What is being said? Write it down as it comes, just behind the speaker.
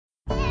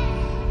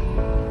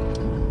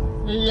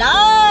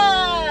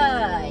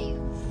Live!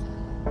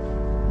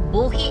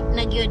 Buhi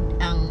na yun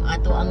ang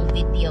ato ang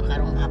video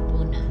karong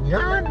hapon na.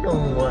 Yan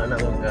nung wala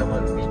ka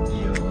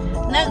mag-video.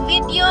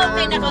 Nag-video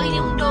kay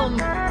nakahinumdum.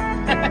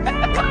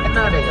 Wala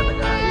na yung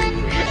katagayin.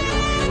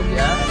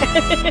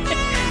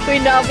 Uy,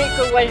 nabi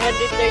ko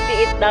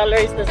 $138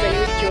 na sa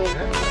YouTube.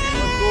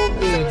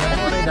 Tubig,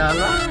 ano na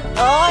dala?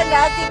 Oh,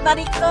 nasi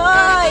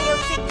Marikoy!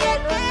 Yung sinya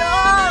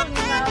lulong!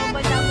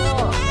 Nauman na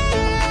mo.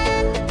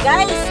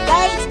 Guys!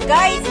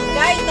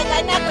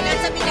 Nagana ko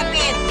lang sa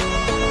Pinapit.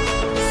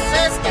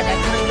 Sus,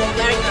 kadaghan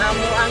lugar nga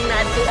amo ang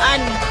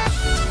natuan.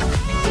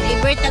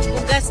 Nag-deliver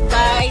tag-ugas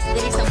guys,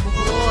 diri sa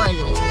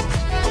Bohol.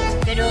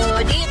 Pero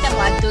di tamo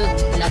ato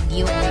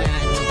lagyo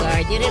nga lugar.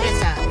 Diri na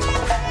sa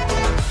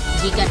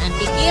Gikan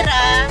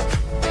Antikira,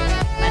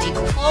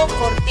 Maribuko,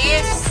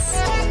 Cortez,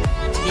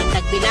 din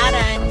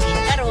Tagbilaran, din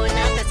karon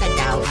ata sa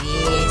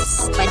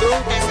Dauis.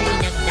 Padung ta sa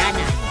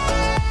hinagdanan.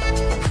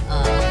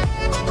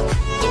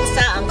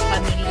 Kinsa ang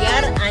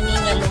familiar ani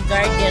nga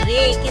lugar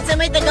diri? Kinsa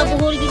may taga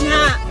Bohol din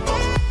ha?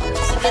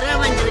 Sige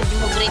ra man diri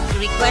mo great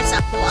request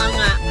ako ang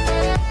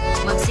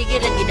magsige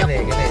lagi daw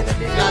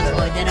vlog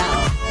o dira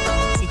o.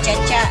 Si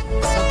Chacha.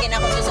 So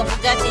kinako to sa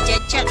bugat si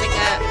Chacha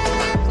taga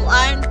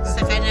kuan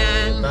sa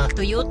kanang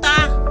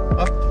Toyota.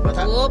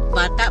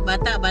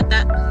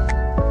 Bata.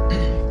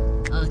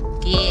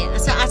 Okay,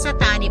 asa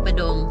tani pa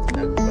dong.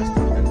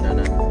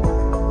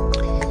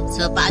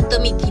 So paadto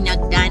mi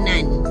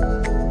hinagdanan.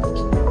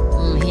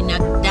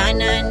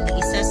 Hinagdanan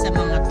isa sa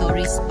mga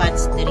tourist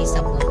spots diri sa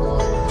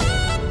Bohol.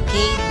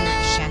 Cave na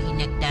siya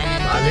hinagdanan.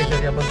 Balik na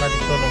yapon pa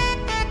dito no.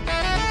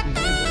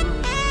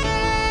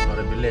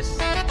 Maribilis.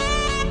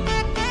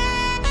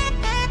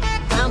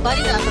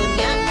 Balik ato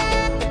niya.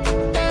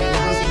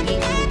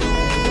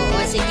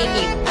 Sige,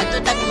 ato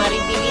tag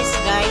maribilis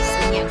guys.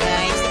 Unya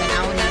guys,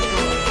 tanaw na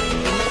to.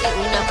 Hindi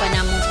una pa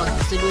na mong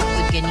pagsulod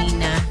ko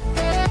kanina.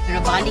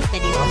 Pero balik ta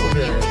dito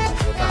unya.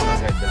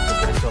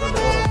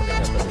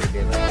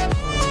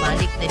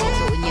 Balik ta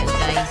dito unya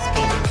guys.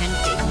 Kaya naghan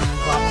kayo mga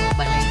gwapong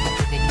balay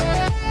dito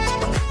kanina.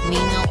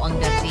 Mingaw ang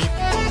dapit.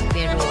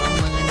 Pero ang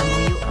mga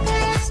namuyo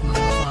guys,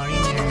 mga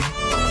foreigner,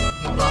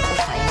 gwapo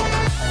kayo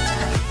ang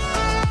balay.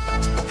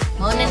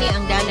 Mauna ni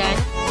ang dalan.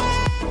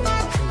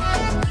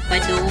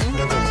 Padung.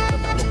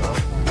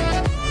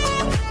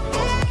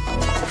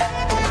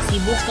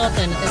 Sibukaw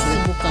ta,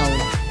 nakasibukaw.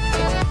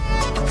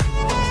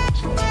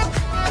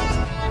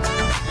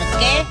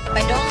 Okay,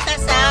 padung ta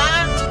sa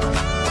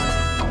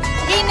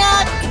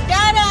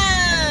hinagdanan.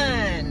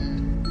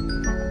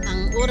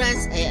 Ang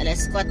oras ay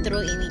alas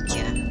 4:30.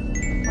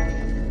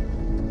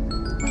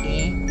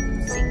 Okay,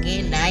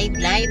 sige, live.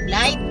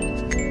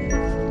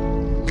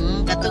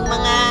 Katong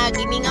mga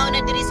gimingaw na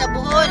diri sa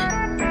Bohol.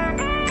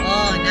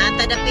 Oh,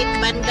 natadapit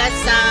banda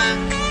sa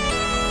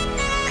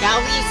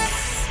Dauis.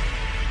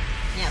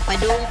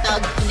 Padung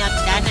tag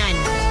hinagdanan.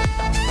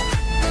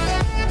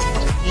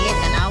 Okay,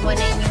 tanawa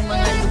na inyong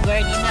mga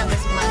lugar din na.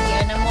 Mas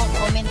magyan na mo.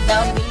 Comment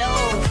down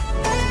below.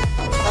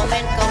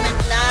 Comment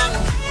lang.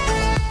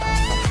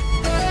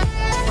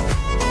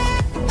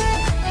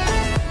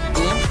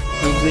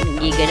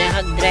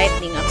 Giganahag drive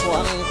ning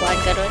ako ang kuan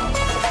karon.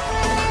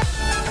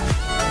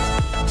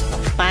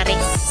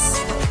 Paris.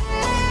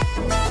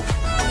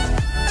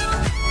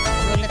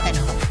 Wala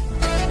tanong.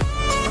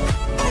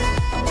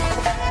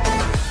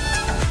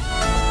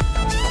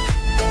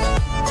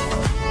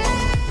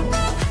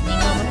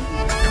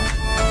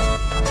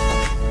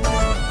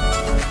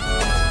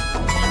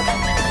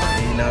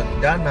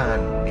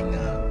 Hinagdanan,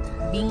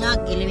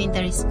 Bingag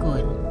Elementary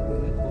School.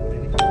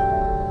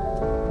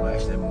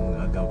 Mais na mong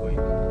agaw ko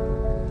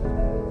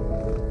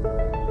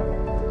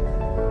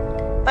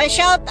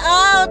Pa-shout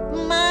out,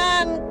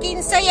 ma'am.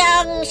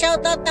 Kinsayang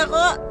shout out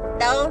ako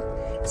daw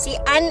si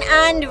An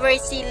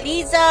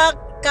Versiliza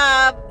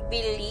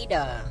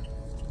Cabilida.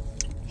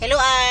 Hello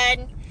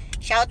An.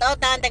 Shout out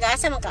na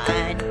taga-asa man ka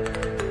An.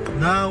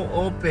 Now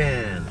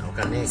open.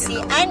 Si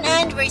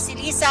An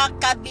Versiliza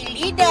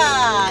Cabilida.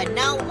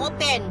 Now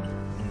open.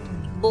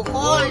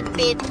 Bohol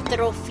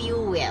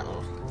Petrofuel.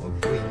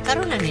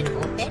 Karon na rin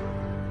open.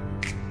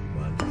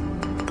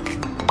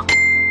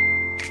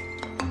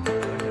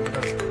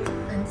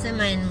 Ansa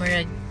man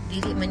murag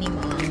dili man nimo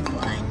ang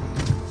kuan.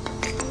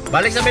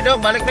 Balik sa midong,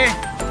 balik me.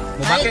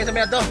 Mubakay sa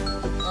ato.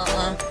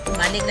 Oo,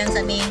 balik lang sa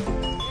mi.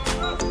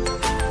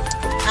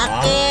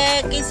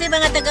 Okay, kinsa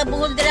mga taga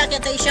Bohol dira kay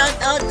tay shout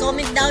out,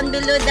 comment down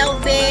below daw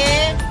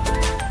be.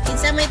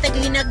 Kinsa may taga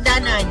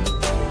hinagdanan.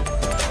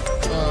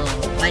 Oh,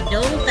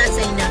 padong ta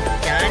sa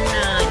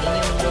hinagdanan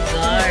inyong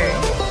lugar.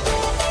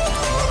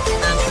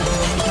 Ang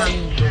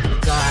inyong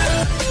lugar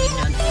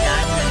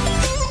hinagdanan.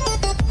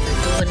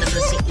 Ito na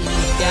to si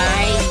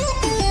Inday.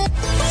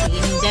 Si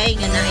Inday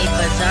nga naay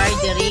bazar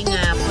diri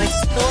nga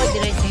pwesto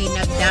diri sa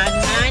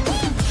hinagdanan.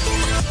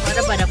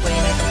 Para ba na po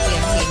yan ito si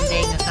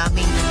Inday nga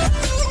coming na na.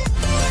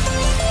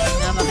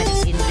 Nga baka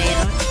si Inday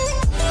ron?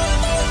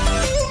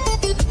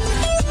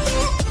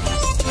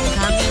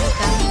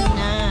 Coming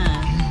na.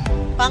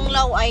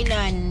 Panglao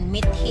Island,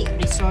 Mithi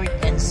Resort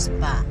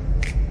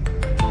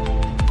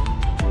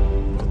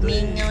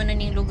Mingaw na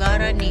ning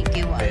lugaran ni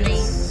kay wa na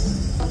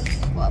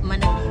wa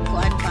man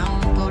kuan pa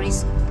ang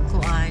tourist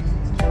kuan.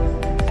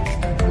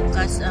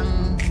 Bukas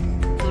ang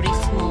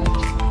turismo.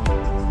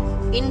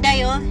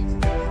 Inday oh.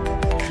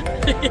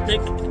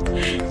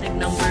 Nag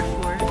number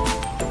 4.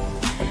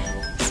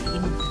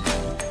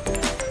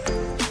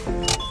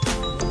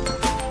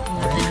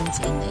 Tanong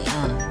si Inday.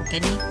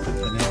 Kani?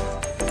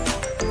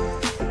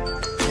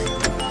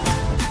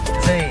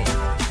 Say,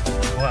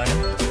 what?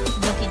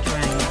 Bucket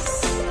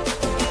rice.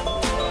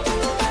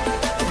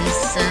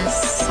 Isas.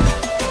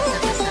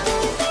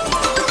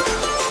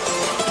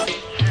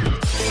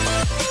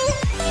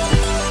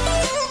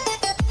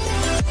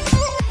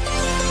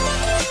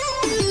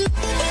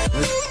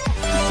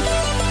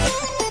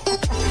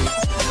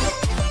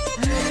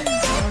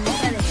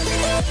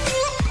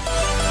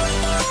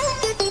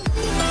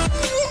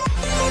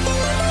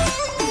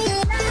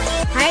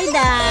 Hi,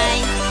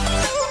 Day.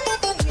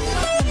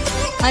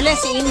 Hala,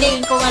 si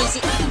Inday. Kung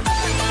si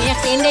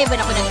Inday ba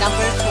na ako ng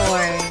number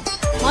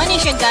 4.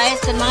 Morning siya,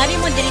 guys. Kung mga rin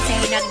mo diri sa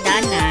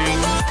hinagdanan.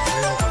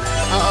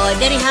 Oo,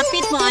 diri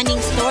hapit mo aning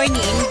store ni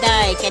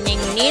Inday.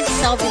 Kaning Neat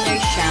Souvenir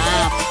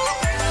Shop.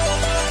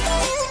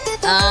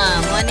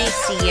 Mo na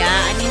siya.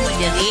 Ano mo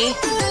diri?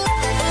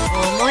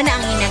 Mo na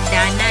ang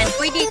hinagdanan.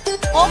 Pwede,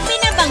 open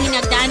na bang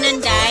hinagdanan,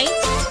 Day?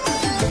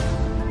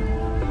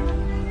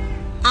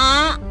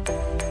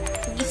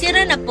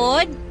 Gisira na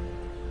pod?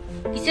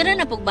 Gisira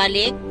na pog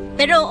balik?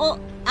 Pero,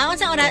 ako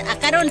sa oras,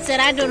 karon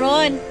sarado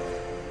ron.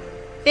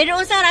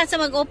 Pero, sa oras sa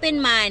mag-open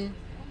man.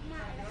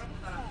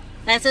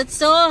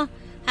 Nasutso,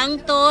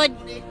 hangtod.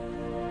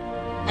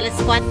 Alas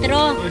 4.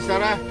 Oy,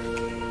 Sarah.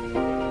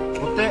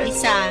 Puti.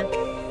 Isa.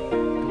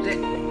 Puti.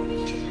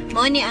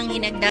 Mo ni ang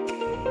hinagda.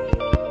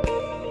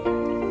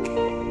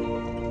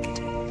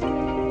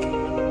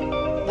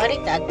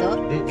 Balik ta ato?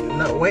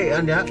 Wait,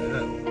 anda.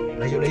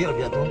 Layo-layo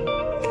dia tu.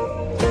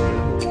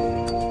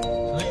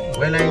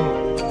 Wait, lain.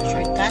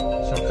 Shortcut?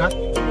 Shortcut.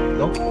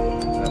 Dong.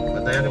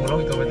 Batayan mo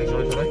lang ito, may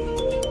suloy-suloy.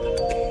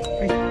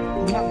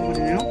 Enggak mau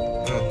dia no?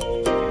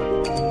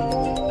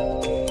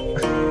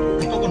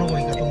 Ito ko nung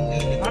ikatong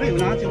ini. Ari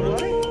benar sih bro.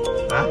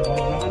 Ha?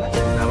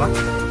 Apa?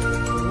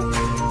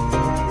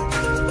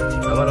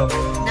 Apa lo?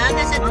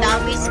 Nada sa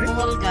Dauis,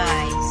 Bohol,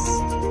 guys.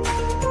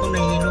 Ito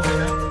nahihilo ka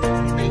na.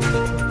 Nahihilo.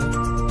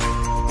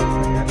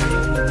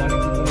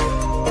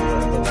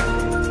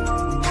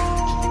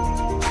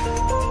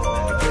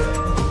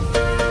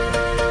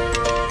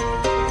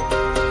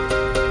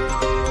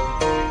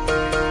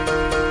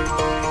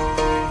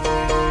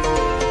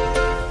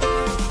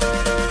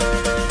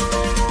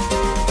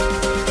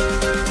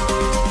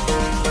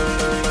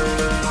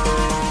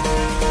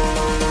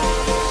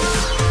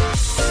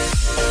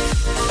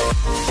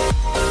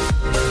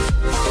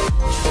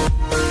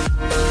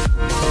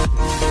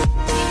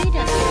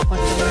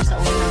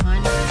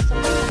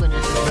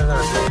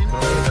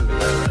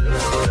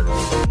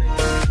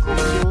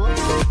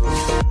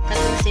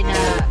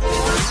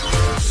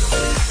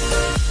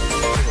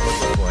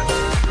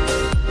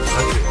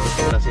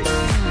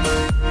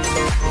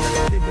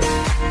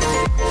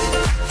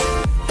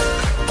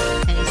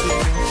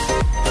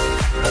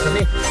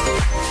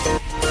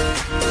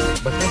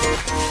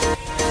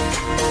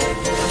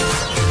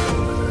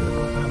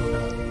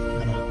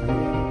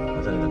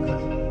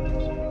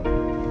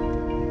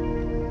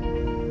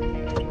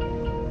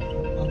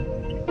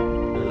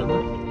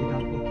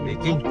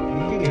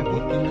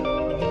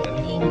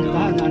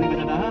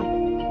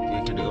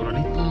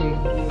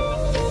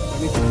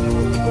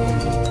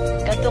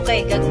 Kato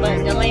kay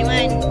gamay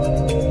man.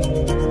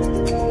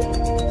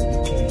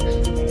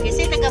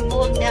 Kasi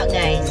taga-buhol na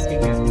guys.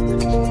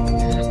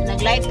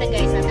 Nag-live ta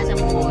guys na sa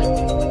buhol.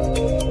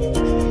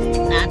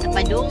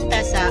 Natapadung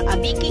ta sa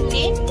Abiking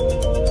ni.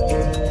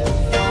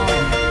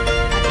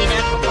 At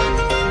tinako pa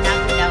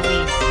nako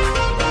Dauis.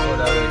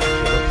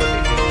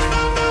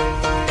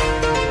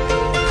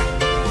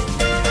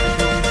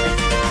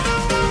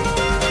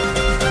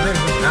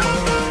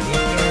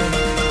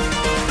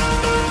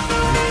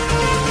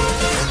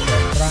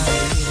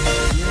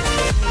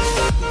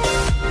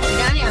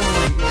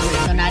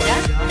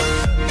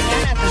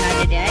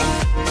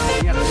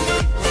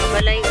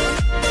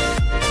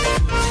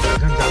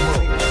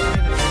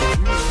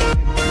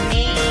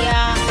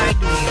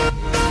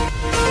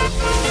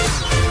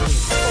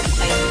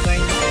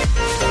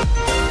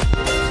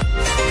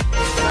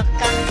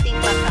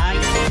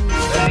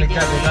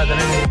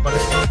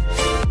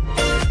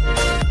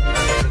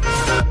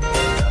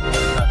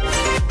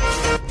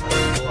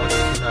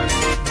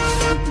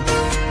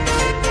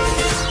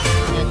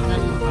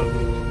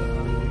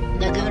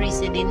 Dagang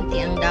residente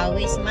ang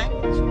Dauis man.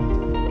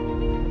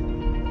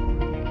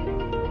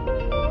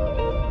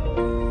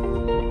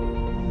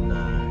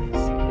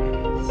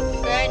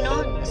 Kaya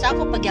no, sa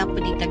ako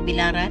pagyapon di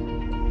Tagbilaran.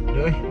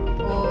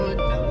 O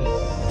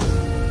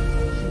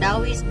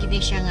Dauis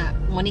gini siya nga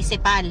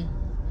municipal,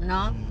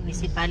 no?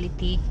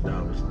 Municipality.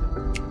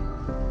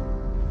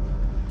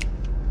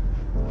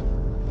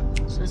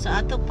 So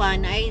sa ato pa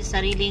na ay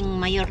sariling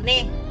mayor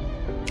ni.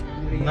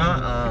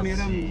 Na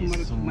si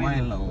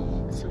Sumailo.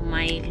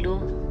 Sumailo.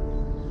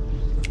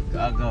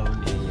 Gagaw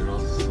ni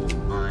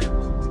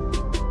Sumailo.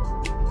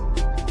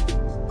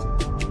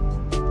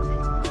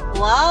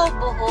 Wow,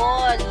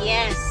 Bohol,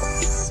 yes.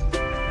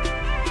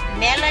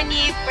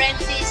 Melanie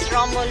Francis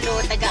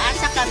Romulo,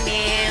 taga-asa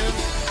Kamel.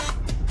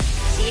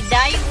 Si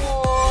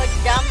Daiwood,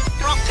 dump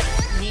truck.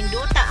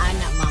 Ninduta,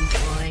 anak,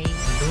 mampoy.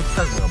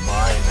 Dutag nga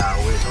ba?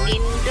 Dauis.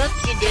 Nindot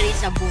si diri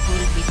sa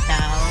Bohol,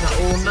 bitaw. Sa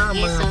una,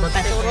 Sige, mga so,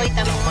 pasuroy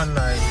ta mo.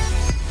 manay.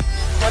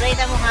 Pasuroy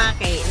ta mo ha,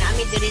 kay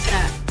naami diri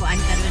sa kuan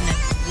karon na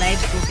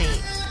live ko kay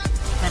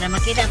para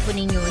makita po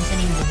ninyo unsa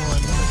ning Bohol.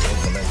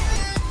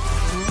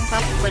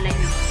 Papo balay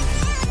no.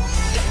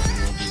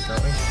 Dito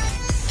eh.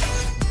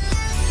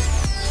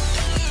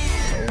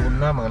 Sa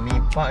una, mga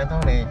nipa ito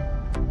eh.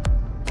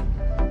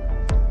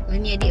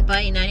 Unya di pa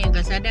inani ang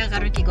kalsada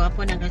karon kay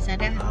gwapo ng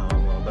kalsada.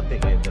 Mga bati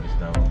kayo dari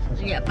sa daw.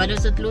 Sige,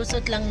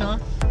 palusot-lusot lang no.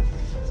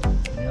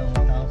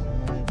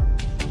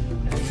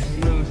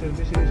 Yung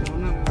service ni sa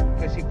una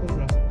kasi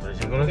kumra.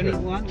 Siguro Kani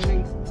kuan,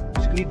 kani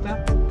skrita.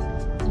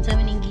 Unsa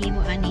man ning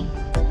gihimo ani?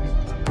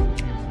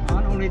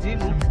 Ano ulit din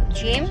mo?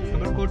 Gym?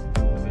 Court.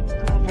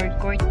 Covered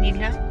court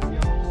nila.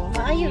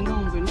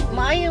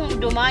 Maayong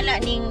dumala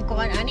ning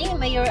kuan ani,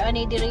 mayor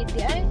ani diri di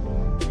ay.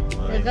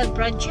 Legal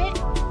project.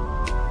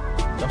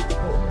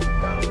 Dako,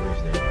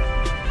 Dauis eh.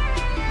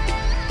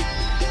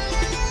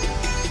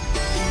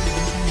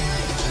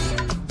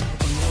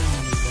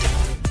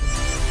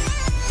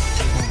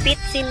 Pit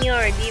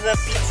Senior, di ba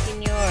Pit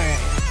Senior?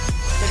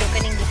 Pero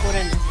kaning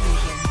likuran asan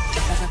siya?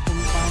 Sa ka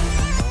compound.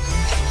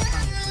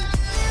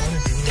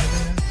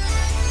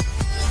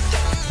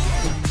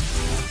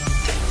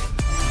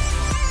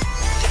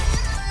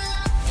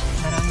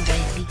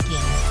 Barangay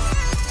Biking.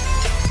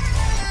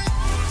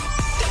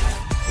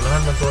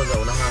 Unahan man to,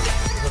 unahan.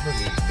 Ito to,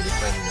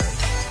 bilipay nila.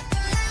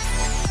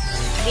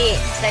 Di,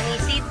 San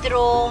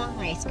Isidro,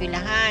 nga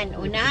eskwelahan.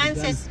 Unahan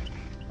sa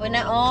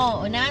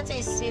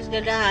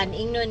eskwelahan,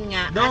 ingnon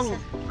nga. Dong,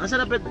 asa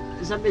dapat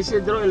San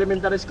Isidro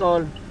Elementary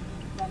School?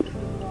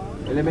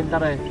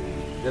 Elementary.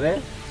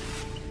 Dire?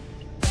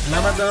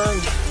 Salamat dong.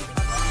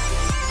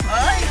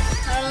 Ay,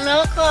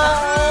 ano ka?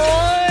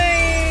 Ay!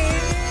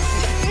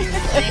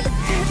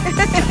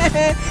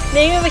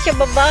 Nahinga mo siya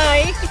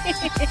babay.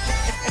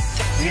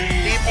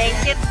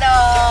 Thank you,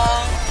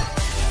 dong.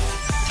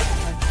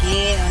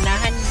 Okay,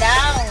 unahan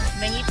daw.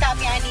 Mangita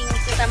mi aning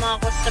isa sa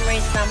mga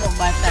customers na mo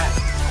bata.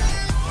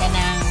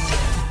 Kanang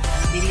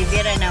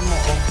delivera na mo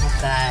og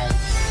bukas.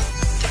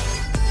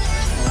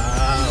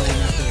 Wow.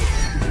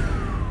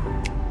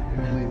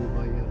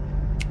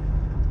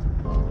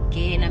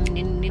 Okay,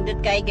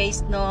 nindot kay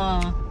guys no.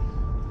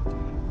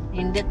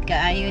 Nindot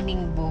kaayo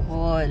ning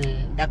Bohol.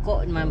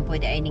 Dako man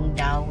pud ay ning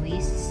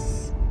Dauis.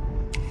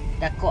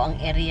 Dako ang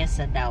area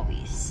sa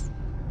Dauis.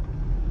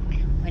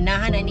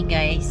 Unahan na ni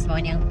guys, mao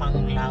ni ang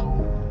Panglaw.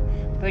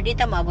 Pero di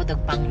ta maabot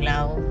og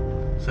Panglaw.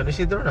 San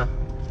Isidro na?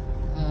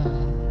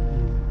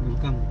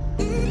 Welcome.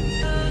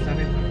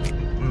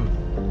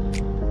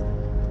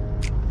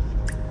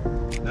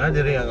 Nga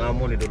diri ang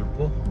amo ni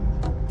Dulpo.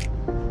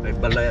 May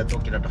balay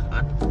atong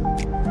kinatakaan.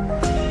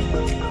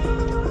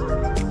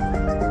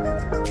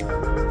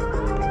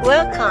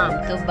 Welcome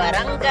to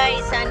Barangay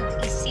San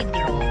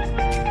Isidro.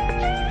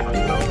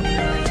 Panglaw.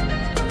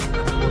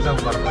 Usang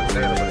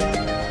barangay na ba?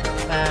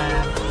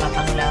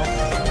 Papanglaw.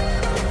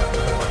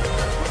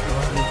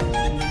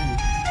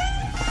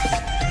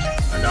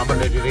 Ano man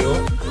na diri o?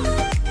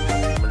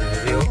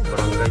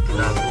 Barangay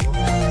Tinago.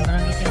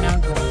 Barangay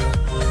Tinago.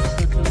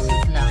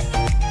 Lusot-lusot lang.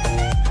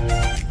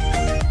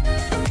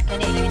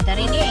 Kani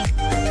elementary ni eh.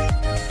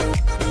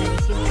 San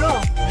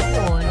Isidro.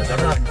 Ayun.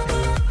 Madaran.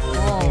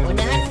 Oo,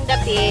 unahan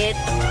dapit.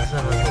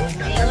 Asa man to?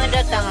 Ayun nga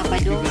data nga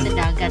padung sa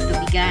dagat,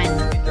 tubigan.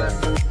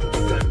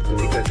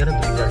 Tubigan. Ganun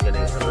tubigan.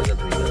 Ganun sa mga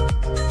tubigan.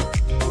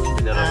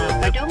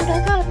 Padung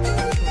dagat.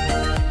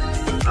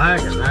 Ah,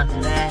 ganun.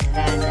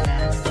 Dala.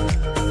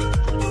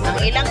 Ang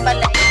ilang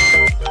balay.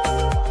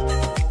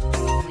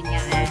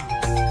 Punya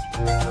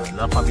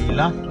La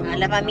Pamila.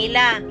 La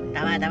Pamila.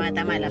 Tama.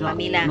 La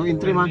Pamila. No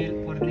entry man.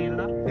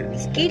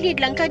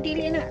 Skilid lang ka,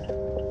 dili na.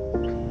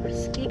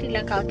 Skilid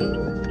lang ka. Ito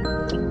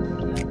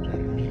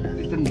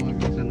mo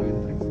sa no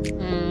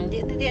entry.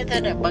 Di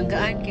ata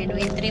banggaan kay no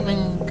entry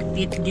man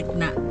dit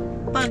na.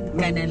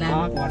 Pagka na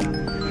lang.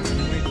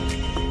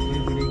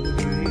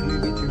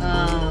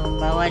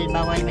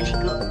 Bawal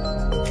maligo.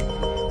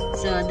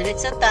 So,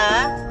 diretso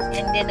ta.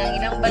 And then, ang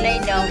ilang balay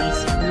daw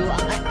is blue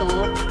ang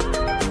ato.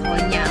 O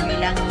niya, ang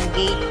ilang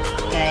gate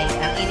kay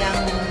ang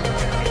ilang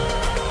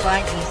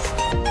van is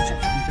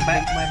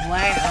barbed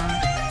wire.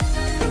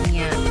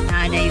 Niya,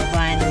 naaday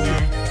van nga.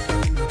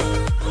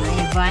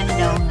 May van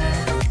daw nga.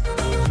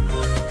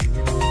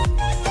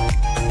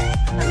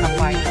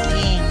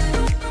 Naka-parking.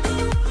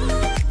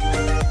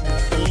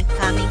 Okay,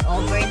 coming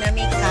over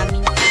namin.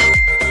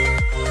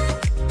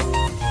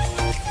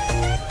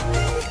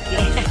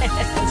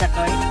 Sa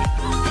court.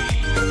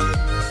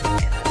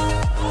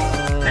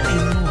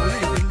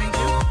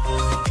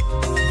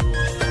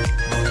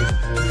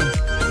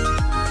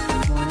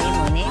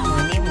 Muni.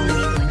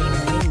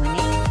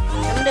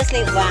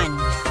 slay van.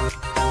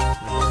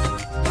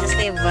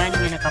 Slay van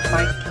nga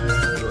naka-parking.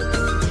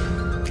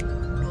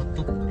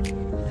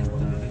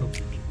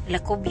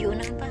 Lakobyo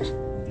na ba?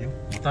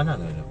 Mata na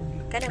lang ako.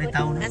 Kana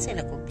ba? Nasa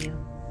lakobyo?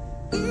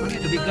 Ano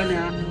tubigan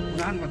niya?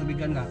 Unahan pa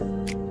tubigan ka?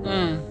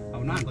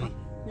 Unahan pa.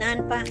 Nahan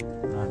pa.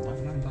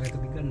 Unahan pa kay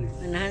tubigan niya.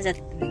 Nahan sa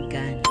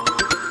tubigan.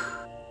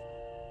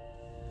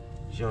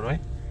 Sure,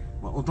 right?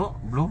 Mauto,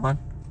 blue man.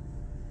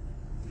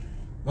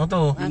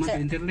 Mauto. Kato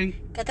interlink.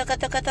 Kato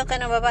ka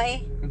ng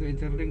babae. Kato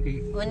interlink kay.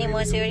 Uni mo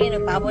sir ni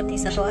nagpaabot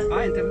ni sa to.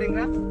 Interlink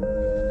na.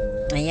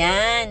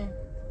 Ayan.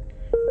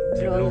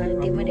 Blue,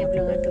 di mo ni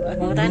blue ato.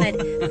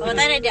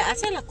 Pangutan na di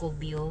asa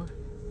lakobyo.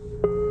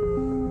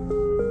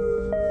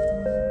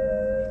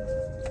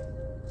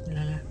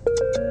 Lala.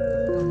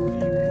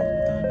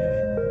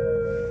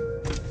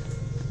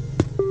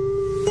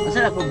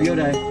 Asa ako bio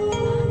dai?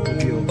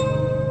 Bio.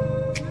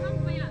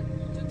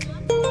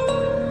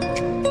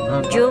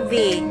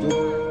 Juby.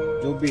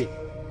 Juby.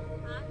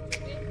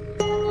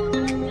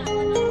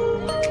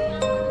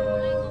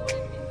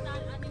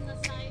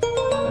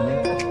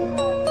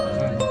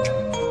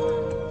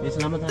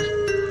 Selamat ha.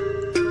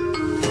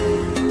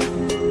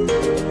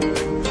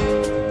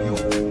 Yo.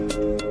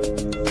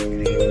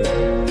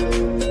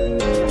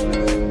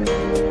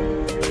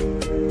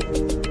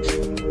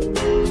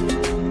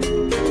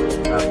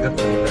 Agak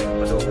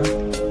padongan.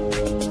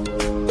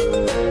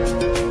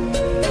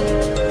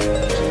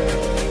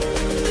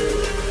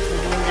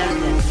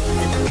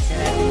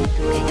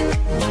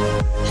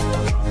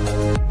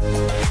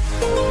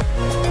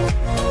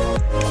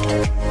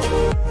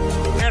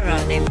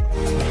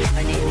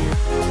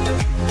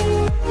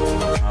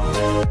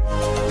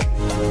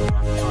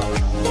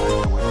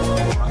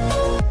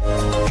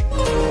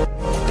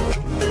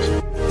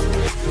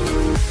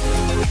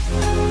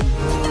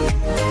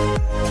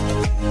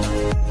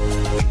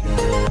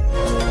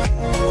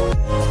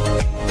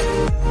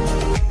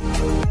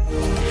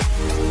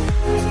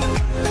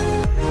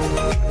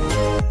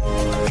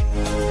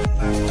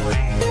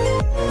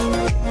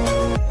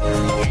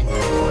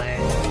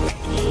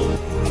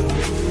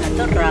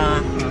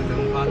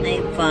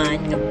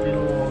 Van na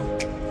blue.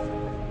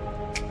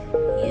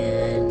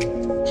 Yan.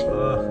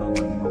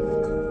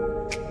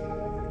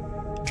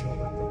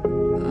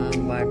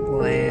 Barbed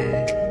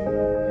wire.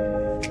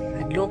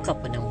 Adlo ka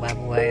pa ng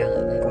barbed wire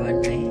ang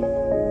kuhan ay.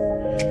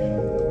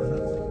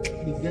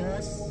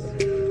 Bigas.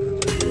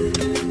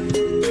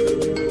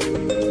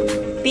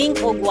 Pink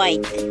o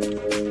white?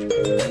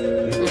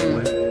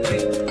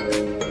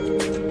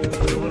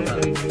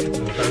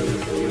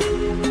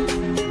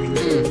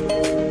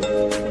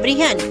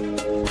 Brihan.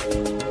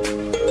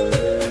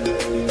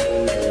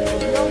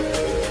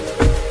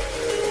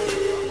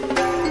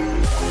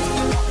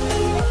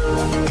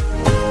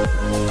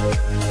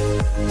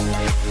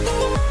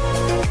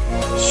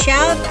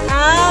 Shout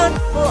out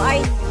po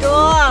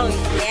Idol.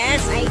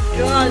 Yes,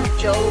 Idol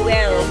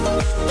Joel.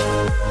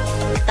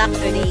 Tak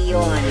na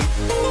yun.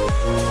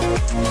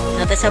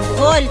 Nata sa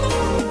Bohol.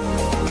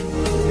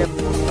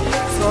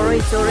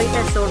 Sorry.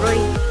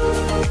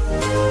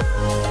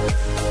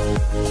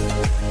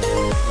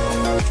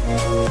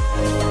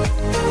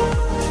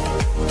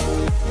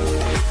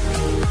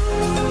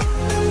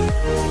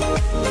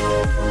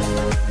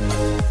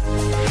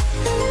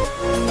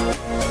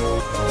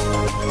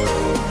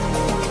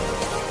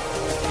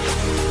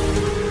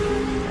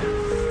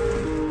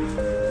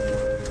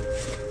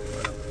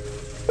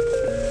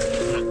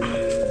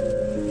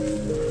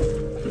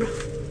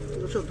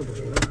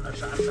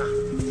 Asa.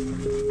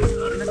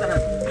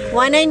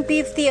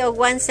 1950 o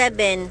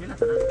 17.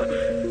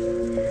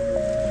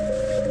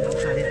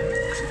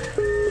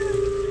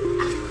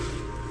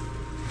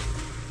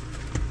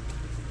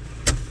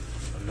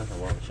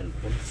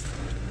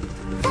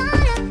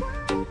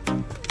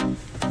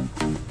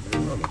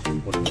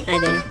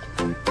 Ada.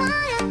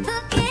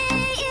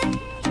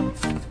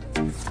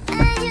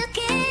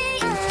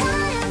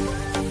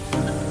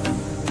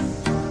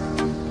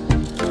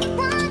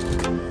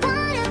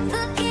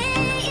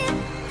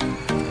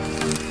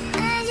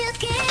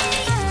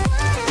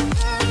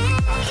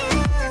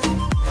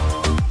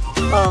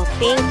 Oh,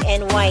 pink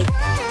and white.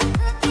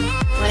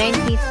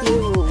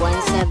 1950 to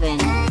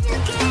 17.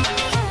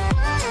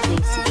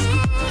 360.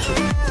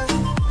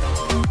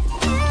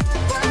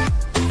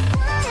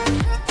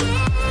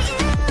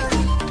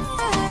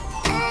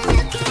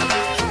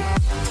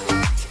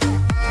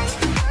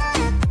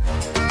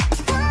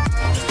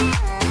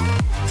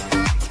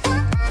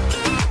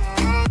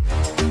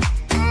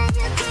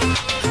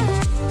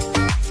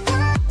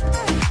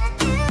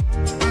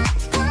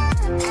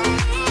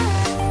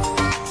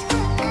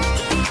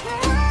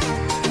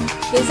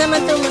 Kinsa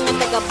man itong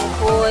mga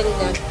taga-Bohol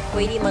na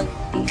pwede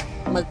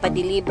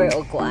magpa-deliver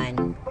o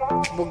kuan.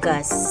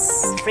 Bugas.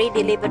 Free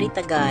delivery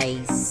ta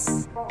guys.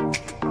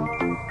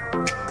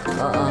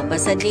 Oo,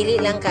 basta dili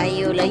lang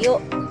kayo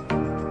layo.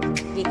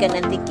 Di ka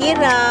ng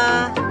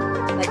Tikira,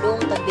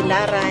 padung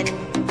Tagbilaran,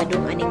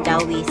 padung aning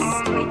Dauis.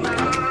 Pwede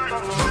ka.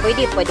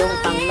 Pwede padung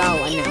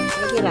Panglao, anak.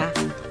 Tikira.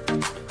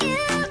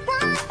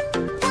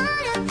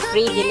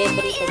 Free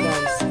delivery to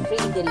guys.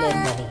 Free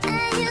delivery.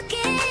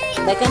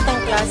 Dagantang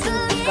klaseng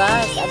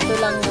bugas. Ato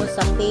lang mo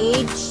sa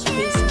page,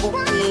 Facebook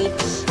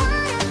page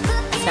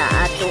sa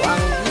ato ang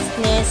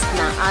business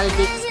na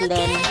Aldix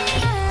Len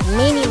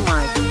Mini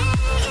Mart.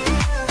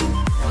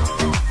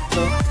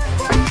 So,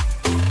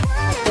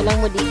 ato lang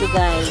mo dito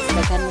guys.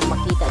 Daghan mo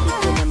makita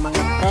dito ng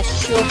mga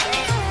presyo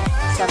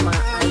sa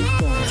mga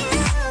items.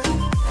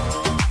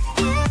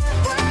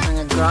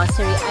 Mga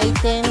grocery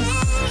items.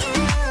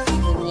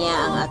 Dunya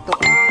ang ato.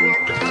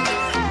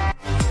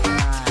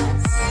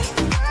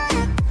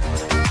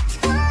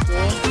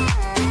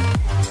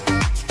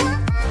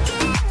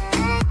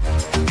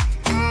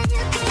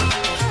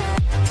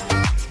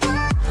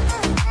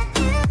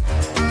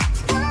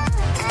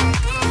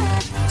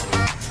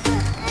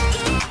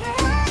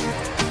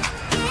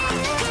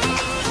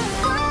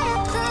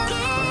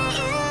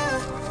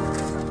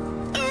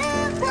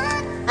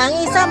 Ang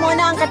isa mo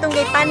na ang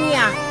katunggay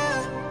panya.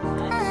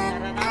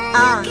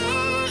 Ah.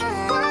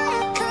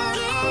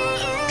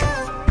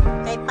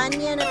 Kay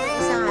panya na itong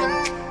isahan.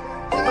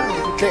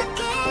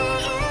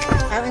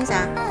 Awan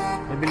sa?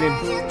 Nabilin.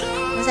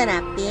 Ano sa na?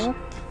 Pink?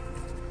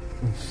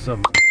 Sam.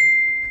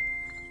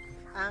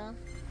 Ang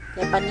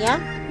kay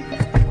panya?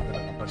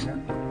 Panya?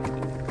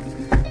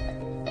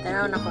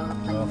 Tanaw na ko.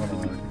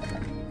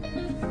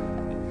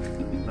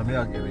 Dami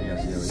ang area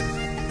siya.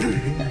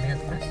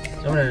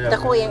 Sama na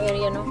Dako yung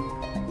area no?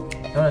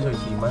 Sama na siya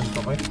siman.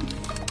 Okay?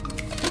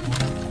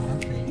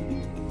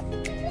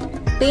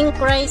 Pink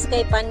rice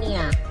kay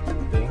panya.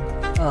 Pink?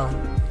 Oh.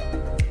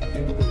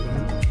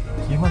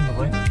 Siman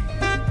ba?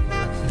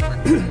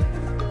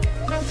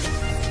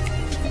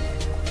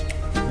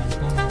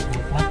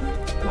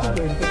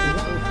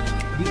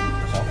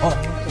 Oh,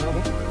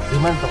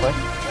 siman to ba?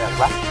 Ayan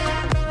ba?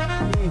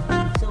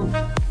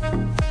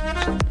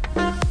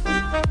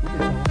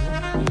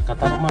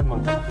 Kataruman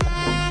man ka.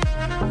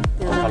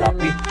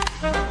 Kalapi.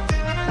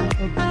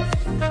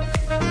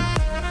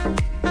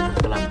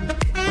 Kalapi.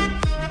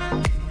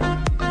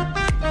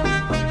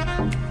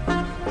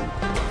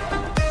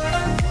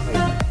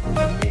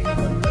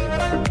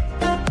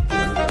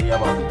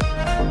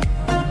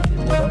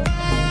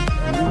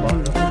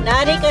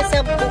 Nari ka sa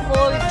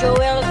Bohol,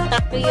 Joel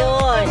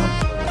Takyon.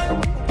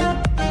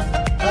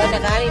 Oh,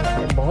 nakari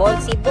Bohol,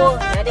 Cebu.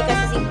 Nari ka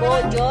sa Cebu,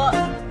 Jo.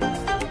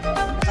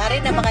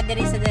 Nakari na baka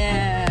diri sa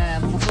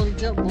Bohol,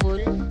 Jo,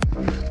 Bohol.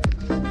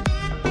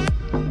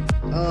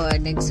 Oh,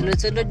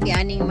 nagsulod-sulod mi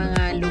aning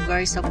mga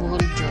lugar sa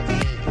Bohol, Jo.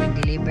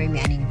 Nag-deliver mi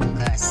aning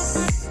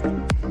bugas.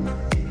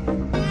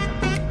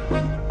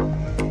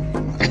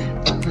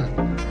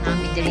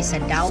 Nami diri sa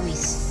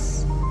Dauis.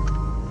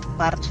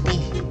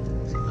 Parte.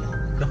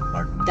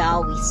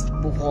 Dauis,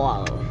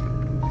 Bohol.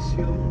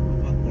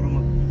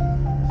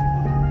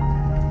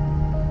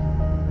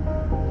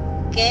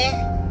 Okay.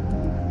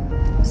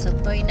 So,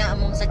 toy na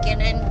among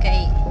sakyanan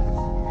kay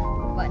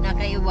wa na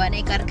kayo, wa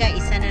na ikarga.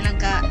 Isa na lang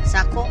ka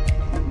sako.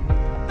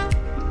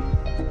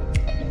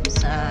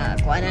 Sa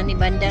kuanan ni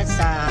banda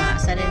sa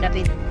na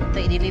David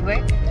to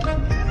i-deliver.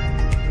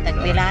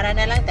 Tagbilaran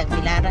na lang,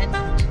 tagbilaran.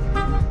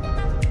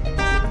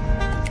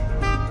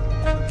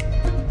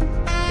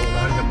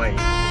 Mahal na may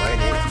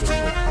ni gusto.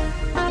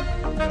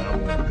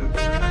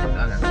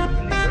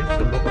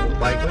 Tulog ang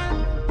ubay ko.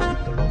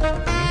 Tulog.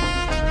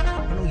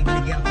 Anong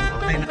ibigyan ko?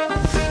 Okay na.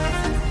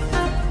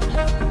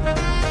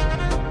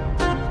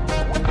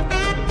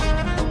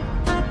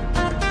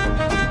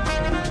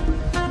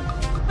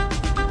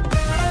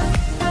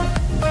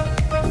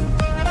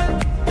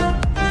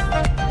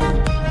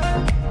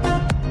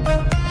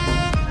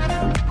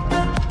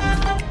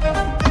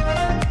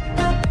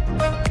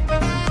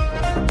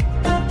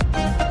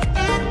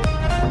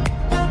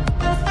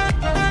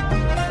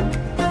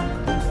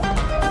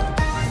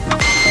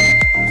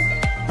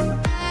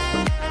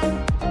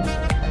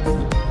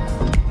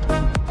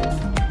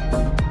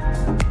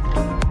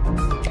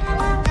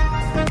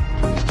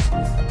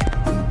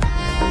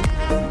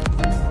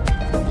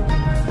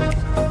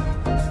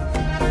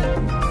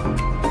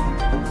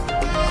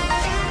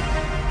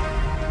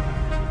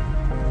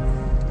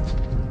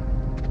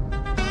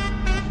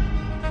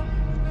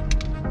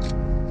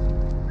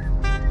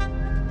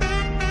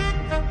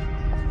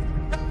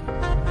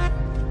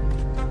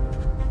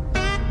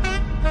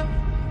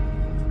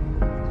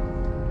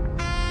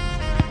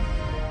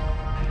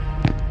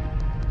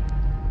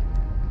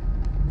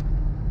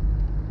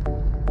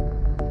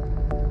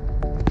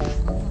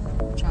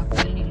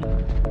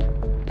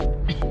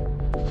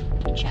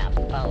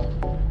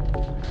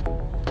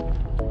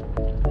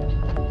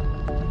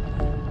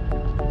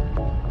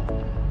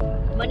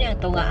 Ano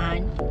yung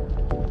tungaan?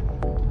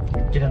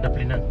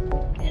 Kinadaplinan.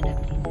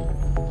 Kinadaplinan.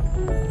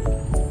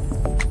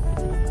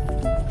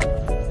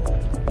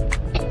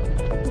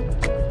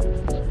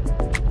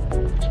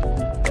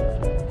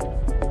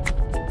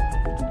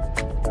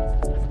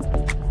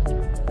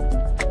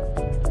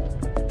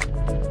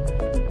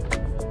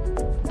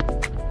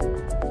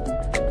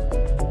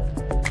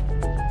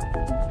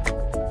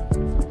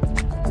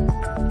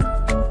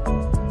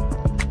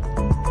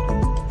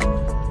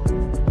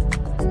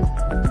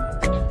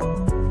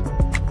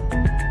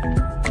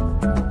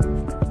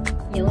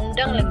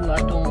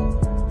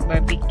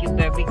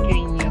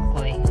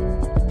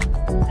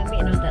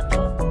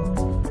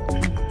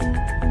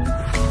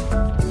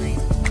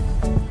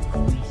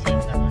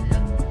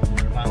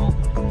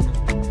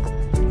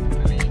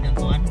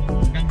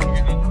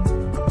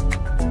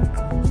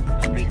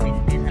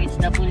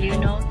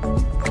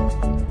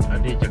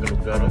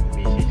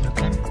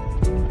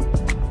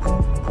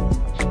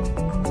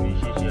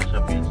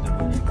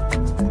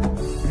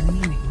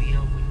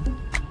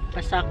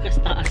 sa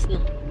taas no.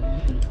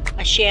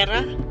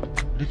 Ashera.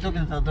 Dito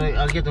kita tahu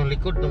lagi itong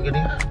likod itong gani.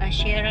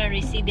 Ashera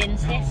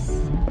Residences.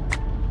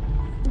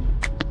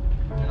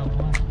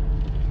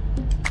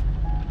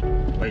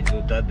 May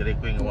juta dire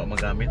ko yung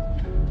magamit.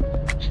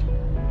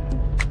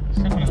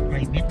 Sa mga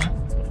private ha?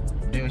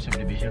 Hindi yung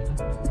subdivision to.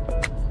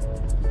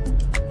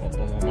 O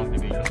pamamag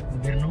division.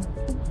 Gobyerno?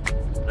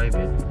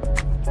 Private.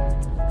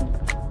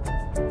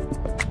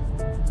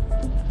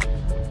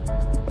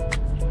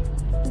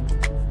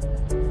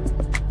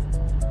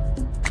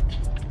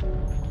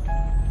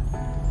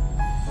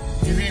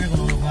 Dili na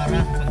kung lumara,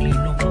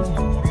 paglinog mo,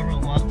 mura na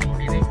uwag mo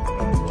dili.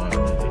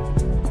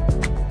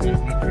 Dili na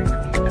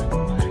nakita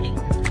ang maling.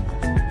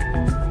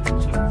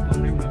 So,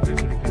 ano yung mga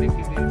balik-balik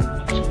ini?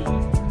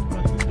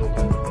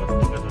 Matutukan.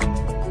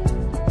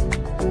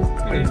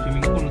 Pero yung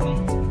swimming pool na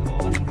itong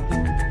gawakan mo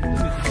dito.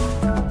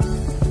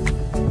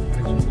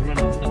 Swimming pool na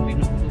itong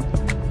pinog ito.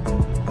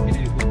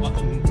 Pinagbuwa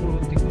swimming pool.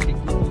 Tik-tik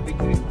na tubig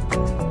ko eh.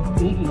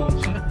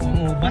 Umuusa.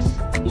 Umubas?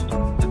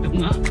 Ito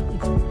nga.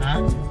 Ha?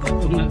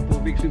 Ito nga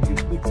tubig swimming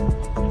pool.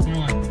 Ano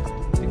nga?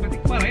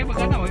 Tik-tik para eh.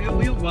 Magkana.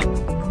 Uyog ba?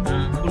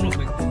 Ah, Puno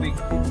ba yung tubig?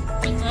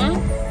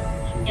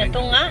 Ito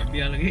nga.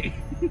 Biya lagi.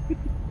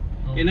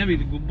 Kaya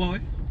namin, gubaw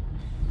eh.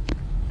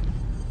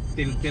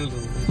 Til-til ko.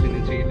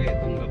 Sininsila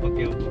itong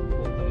kapatyaw ko.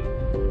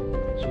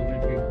 Sunod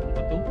ko yung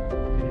pato.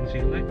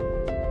 Sininsila eh.